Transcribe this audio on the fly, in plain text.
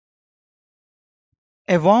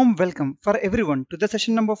A warm welcome for everyone to the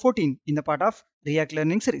session number 14 in the part of React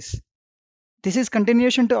Learning series. This is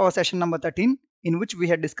continuation to our session number 13 in which we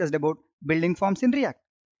had discussed about building forms in React.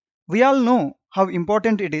 We all know how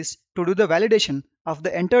important it is to do the validation of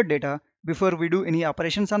the entered data before we do any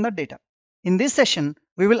operations on that data. In this session,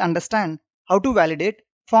 we will understand how to validate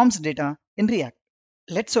forms data in React.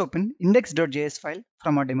 Let's open index.js file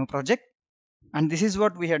from our demo project, and this is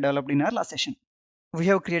what we have developed in our last session. We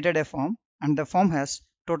have created a form and the form has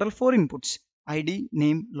total 4 inputs: ID,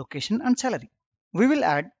 name, location and salary. We will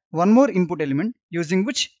add one more input element using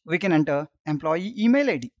which we can enter employee email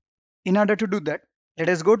ID. In order to do that, let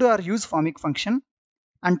us go to our use Formik function,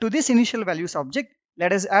 and to this initial values object,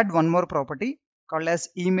 let us add one more property called as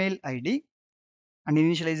email ID and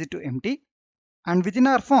initialize it to empty. And within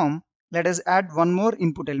our form, let us add one more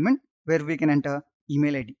input element where we can enter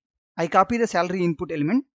email ID. I copy the salary input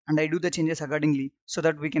element and I do the changes accordingly so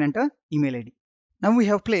that we can enter email ID. Now we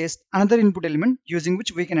have placed another input element using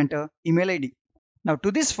which we can enter email ID. Now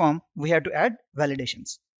to this form, we have to add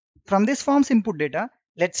validations. From this form's input data,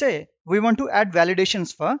 let's say we want to add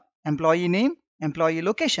validations for employee name, employee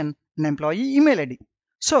location and employee email ID.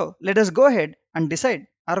 So let us go ahead and decide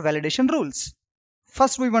our validation rules.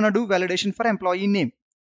 First, we want to do validation for employee name.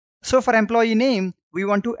 So for employee name, we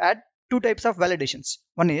want to add two types of validations.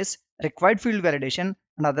 One is required field validation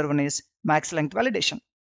and other one is max length validation.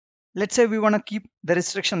 Let's say we want to keep the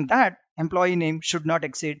restriction that employee name should not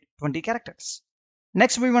exceed 20 characters.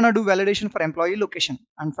 Next, we want to do validation for employee location,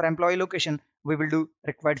 and for employee location, we will do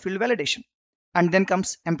required field validation. And then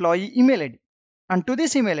comes employee email ID. And to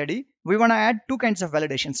this email ID, we want to add two kinds of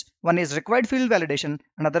validations. One is required field validation,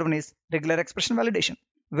 another one is regular expression validation,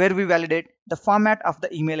 where we validate the format of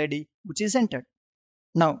the email ID which is entered.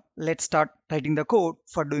 Now let's start writing the code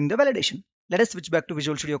for doing the validation. Let us switch back to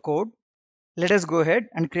Visual Studio Code. Let us go ahead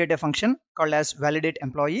and create a function called as validate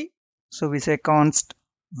employee. So we say const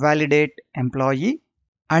validate employee,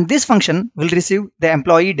 and this function will receive the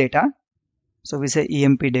employee data. So we say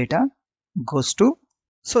emp data goes to.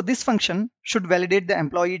 So this function should validate the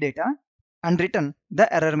employee data and return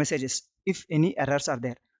the error messages if any errors are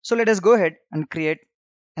there. So let us go ahead and create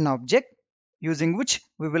an object using which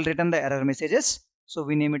we will return the error messages. So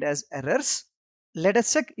we name it as errors. Let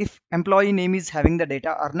us check if employee name is having the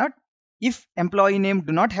data or not. If employee name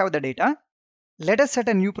do not have the data, let us set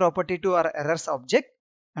a new property to our errors object,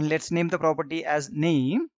 and let's name the property as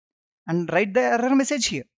name and write the error message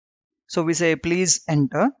here. So we say please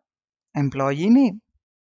enter employee name.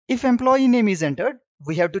 If employee name is entered,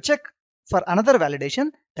 we have to check for another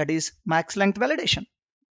validation, that is max length validation.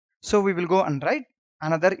 So we will go and write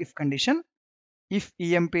another if condition. If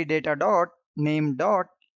emp data dot name dot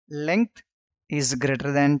length is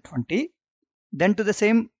greater than 20, then to the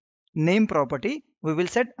same name property we will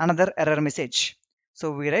set another error message.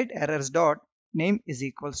 So we write errors dot name is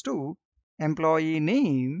equals to employee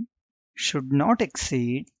name should not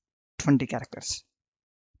exceed 20 characters.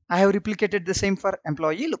 I have replicated the same for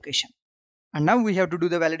employee location. And now we have to do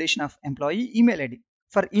the validation of employee email ID.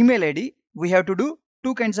 For email ID, we have to do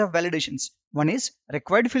two kinds of validations. One is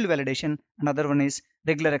required field validation, another one is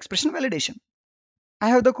regular expression validation. I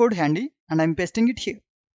have the code handy and I'm pasting it here.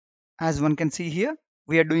 As one can see here,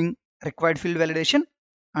 we are doing required field validation,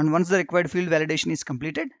 and once the required field validation is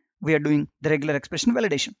completed, we are doing the regular expression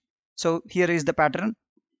validation. So here is the pattern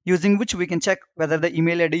using which we can check whether the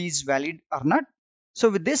email ID is valid or not. So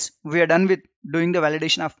with this, we are done with doing the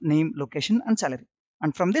validation of name, location and salary.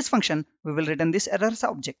 And from this function, we will return this errors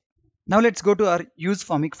object. Now let's go to our use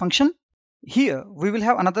Formik function. Here we will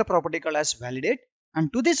have another property called as validate,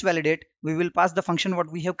 and to this validate, we will pass the function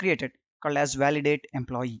what we have created called as validate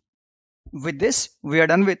employee. With this, we are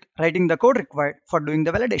done with writing the code required for doing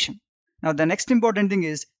the validation. Now the next important thing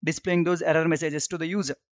is displaying those error messages to the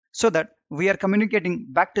user, so that we are communicating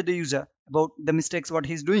back to the user about the mistakes what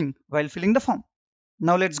he's doing while filling the form.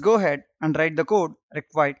 Now let's go ahead and write the code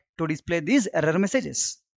required to display these error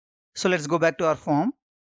messages. So let's go back to our form.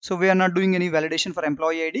 So we are not doing any validation for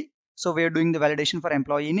employee ID. So we are doing the validation for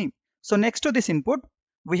employee name. So next to this input,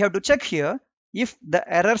 we have to check here if the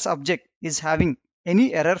errors object is having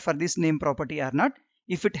any error for this name property or not.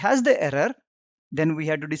 If it has the error, then we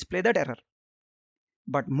have to display that error.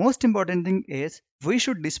 But most important thing is we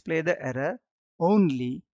should display the error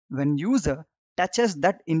only when user touches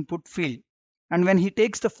that input field. And when he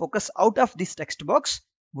takes the focus out of this text box,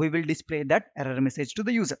 we will display that error message to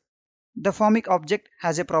the user. The Formik object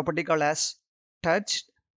has a property called as touched.name.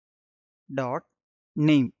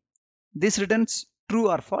 This returns true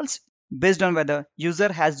or false based on whether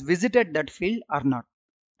user has visited that field or not.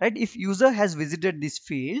 Right? If user has visited this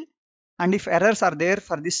field and if errors are there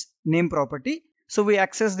for this name property, So we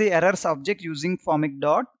access the errors object using Formik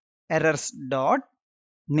dot errors dot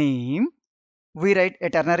name. We write a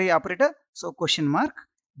ternary operator, so question mark.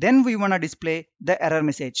 Then we want to display the error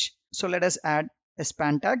message. So let us add a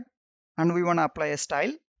span tag and we want to apply a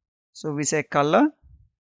style. So we say color.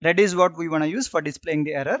 Red is what we want to use for displaying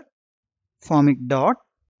the error. Formik dot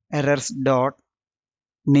errors dot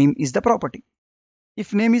name is the property.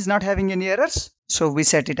 If name is not having any errors, so we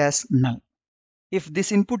set it as null. If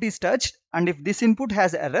this input is touched and if this input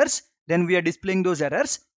has errors, then we are displaying those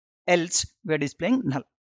errors, else we are displaying null.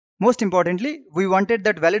 Most importantly, we wanted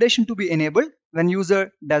that validation to be enabled when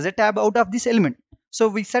user does a tab out of this element. So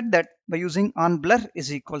we set that by using onBlur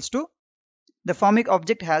is equals to, the Formik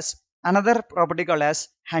object has another property called as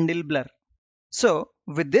handle blur. So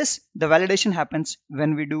with this, the validation happens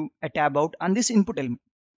when we do a tab out on this input element.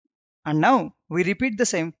 And now we repeat the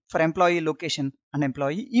same for employee location and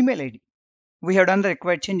employee email ID. We have done the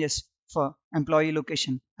required changes for employee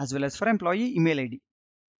location as well as for employee email ID.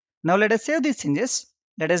 Now let us save these changes.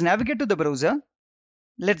 Let us navigate to the browser.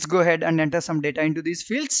 Let's go ahead and enter some data into these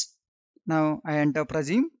fields. Now I enter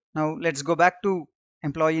Prasim. Now let's go back to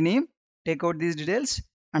employee name, take out these details,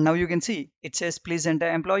 and now you can see it says please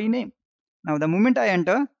enter employee name. Now the moment I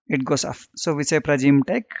enter, it goes off. So we say Prasim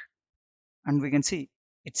Tech, and we can see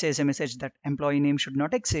it says a message that employee name should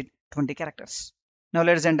not exceed 20 characters. Now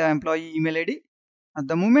let's enter employee email ID. At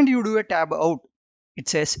the moment you do a tab out, it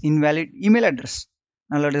says invalid email address.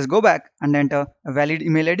 Now let us go back and enter a valid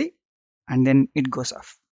email ID, and then it goes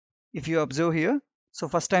off. If you observe here, so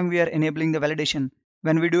first time we are enabling the validation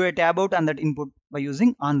when we do a tab out on that input by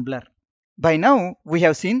using onBlur. By now we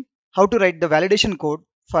have seen how to write the validation code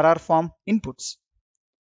for our form inputs.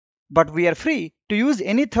 But we are free to use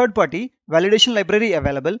any third-party validation library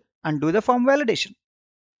available and do the form validation.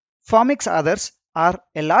 Formik's others are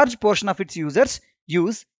a large portion of its users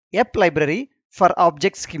use app library for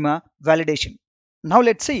object schema validation. Now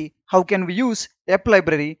let's see how can we use app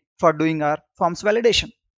library for doing our forms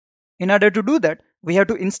validation. In order to do that, we have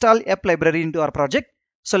to install app library into our project.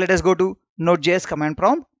 So let us go to Node.js command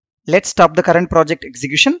prompt. Let's stop the current project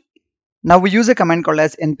execution. Now we use a command called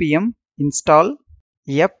as npm install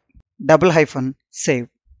app --save.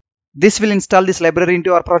 This will install this library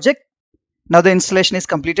into our project. Now the installation is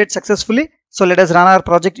completed successfully. So let us run our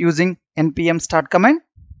project using npm start command.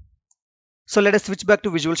 So let us switch back to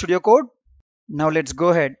Visual Studio Code. Now let's go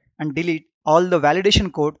ahead and delete all the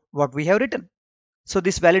validation code what we have written. So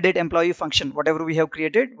this validate employee function, whatever we have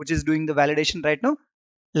created, which is doing the validation right now,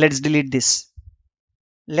 let's delete this.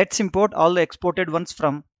 Let's import all the exported ones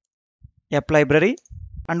from app library,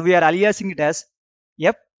 and we are aliasing it as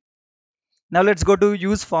app. Now let's go to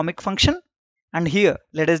use Formik function, and here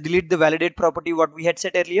let us delete the validate property what we had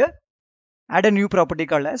set earlier. Add a new property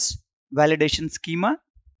called as validation schema,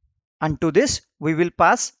 and to this we will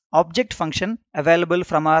pass object function available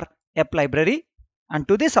from our app library, and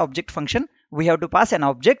to this object function we have to pass an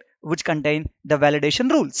object which contain the validation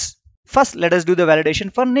rules. First let us do the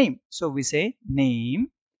validation for name. So we say name,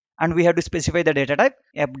 and we have to specify the data type.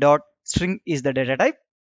 App.string is the data type,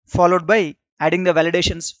 followed by adding the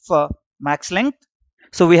validations for max length.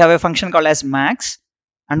 So we have a function called as max,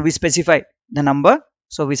 and we specify the number.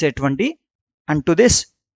 So we say 20, and to this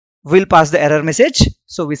we'll pass the error message.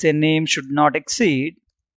 So we say name should not exceed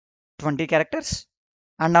 20 characters,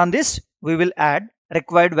 and on this we will add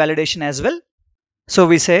required validation as well. So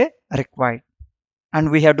we say required,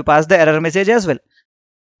 and we have to pass the error message as well,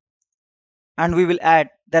 and we will add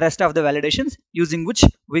the rest of the validations using which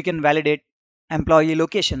we can validate employee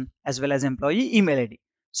location as well as employee email ID.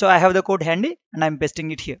 So I have the code handy and I'm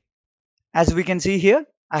pasting it here. As we can see here,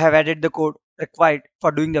 I have added the code required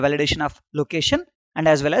for doing the validation of location and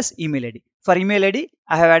as well as email ID. For email ID,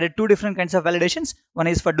 I have added two different kinds of validations. One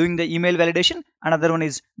is for doing the email validation, another one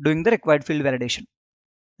is doing the required field validation.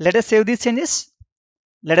 Let us save these changes.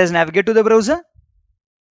 Let us navigate to the browser.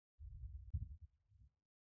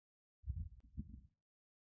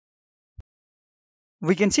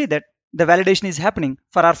 We can see that the validation is happening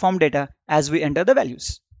for our form data as we enter the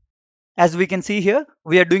values. As we can see here,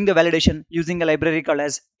 we are doing the validation using a library called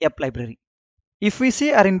as app library. If we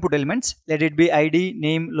see our input elements, let it be ID,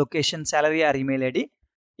 name, location, salary or email ID.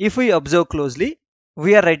 If we observe closely,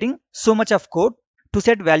 we are writing so much of code to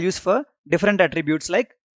set values for different attributes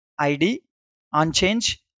like ID,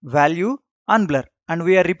 onChange, value, onBlur, and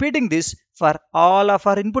we are repeating this for all of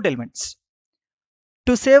our input elements.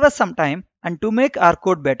 To save us some time and to make our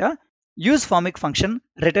code better, use Formik function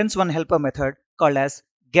returns one helper method called as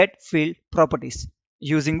getFieldProps,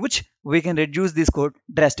 using which we can reduce this code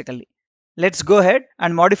drastically. Let's go ahead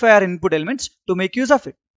and modify our input elements to make use of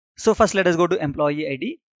it. So first let us go to employee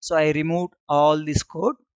ID. So I removed all this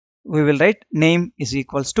code. We will write name is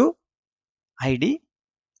equals to ID,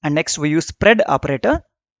 and next we use spread operator,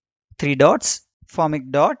 3 dots,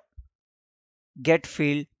 Formik dot get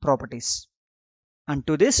field properties. And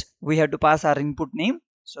to this we have to pass our input name,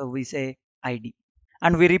 so we say ID.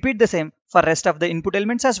 And we repeat the same for rest of the input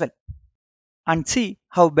elements as well. And see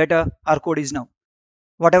how better our code is now.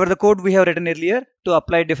 Whatever the code we have written earlier to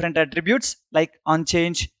apply different attributes like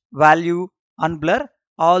onChange, value, onBlur,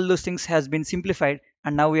 all those things has been simplified,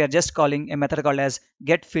 and now we are just calling a method called as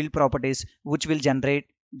getFieldProperties, which will generate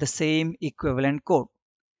the same equivalent code.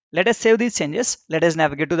 Let us save these changes. Let us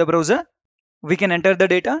navigate to the browser. We can enter the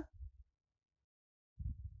data.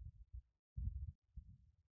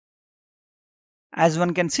 As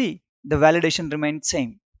one can see, the validation remained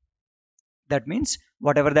same. That means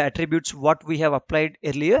whatever the attributes what we have applied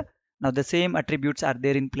earlier, now the same attributes are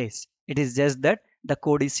there in place. It is just that the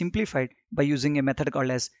code is simplified by using a method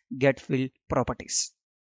called as getFieldProperties.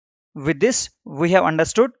 With this, we have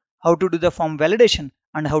understood how to do the form validation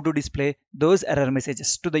and how to display those error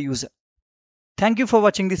messages to the user. Thank you for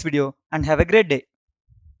watching this video and have a great day.